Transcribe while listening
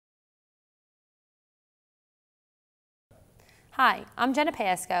Hi, I'm Jenna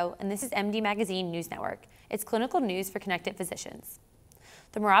Paesco, and this is MD Magazine News Network. It's clinical news for connected physicians.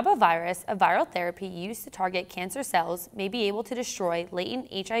 The Marburg virus, a viral therapy used to target cancer cells, may be able to destroy latent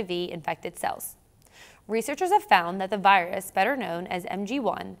HIV-infected cells. Researchers have found that the virus, better known as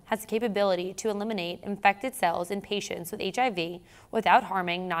MG1, has the capability to eliminate infected cells in patients with HIV without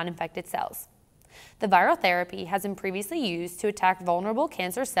harming non-infected cells. The viral therapy has been previously used to attack vulnerable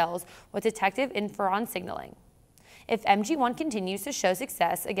cancer cells with detective interferon signaling. If MG1 continues to show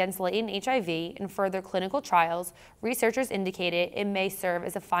success against latent HIV in further clinical trials, researchers indicated it may serve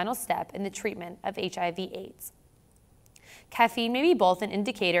as a final step in the treatment of HIV/AIDS. Caffeine may be both an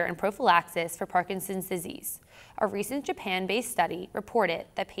indicator and prophylaxis for Parkinson's disease. A recent Japan-based study reported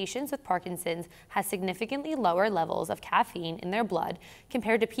that patients with Parkinson's had significantly lower levels of caffeine in their blood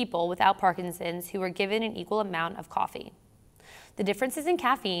compared to people without Parkinson's who were given an equal amount of coffee. The differences in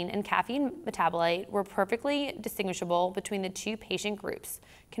caffeine and caffeine metabolite were perfectly distinguishable between the two patient groups,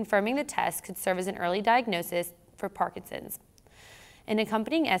 confirming the test could serve as an early diagnosis for Parkinson's. An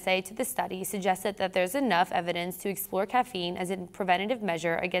accompanying essay to the study suggested that there's enough evidence to explore caffeine as a preventative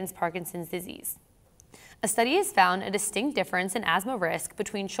measure against Parkinson's disease. A study has found a distinct difference in asthma risk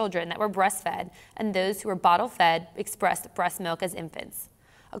between children that were breastfed and those who were bottle-fed expressed breast milk as infants.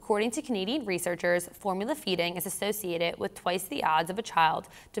 According to Canadian researchers, formula feeding is associated with twice the odds of a child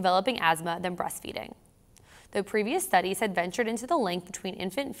developing asthma than breastfeeding. Though previous studies had ventured into the link between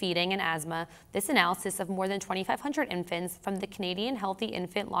infant feeding and asthma, this analysis of more than 2,500 infants from the Canadian Healthy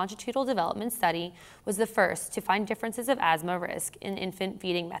Infant Longitudinal Development Study was the first to find differences of asthma risk in infant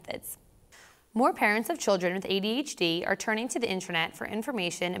feeding methods. More parents of children with ADHD are turning to the internet for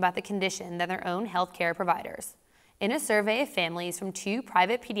information about the condition than their own healthcare providers. In a survey of families from 2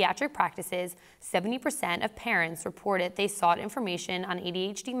 private pediatric practices, 70% of parents reported they sought information on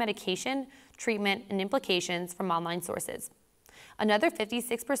ADHD medication, treatment, and implications from online sources. Another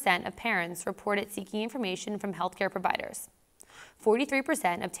 56% of parents reported seeking information from healthcare providers.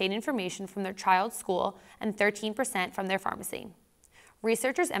 43% obtained information from their child's school and 13% from their pharmacy.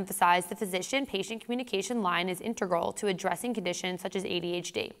 Researchers emphasize the physician-patient communication line is integral to addressing conditions such as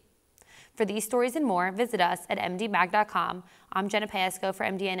ADHD. For these stories and more, visit us at mdmag.com. I'm Jenna Paesco for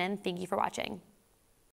MDNN. Thank you for watching.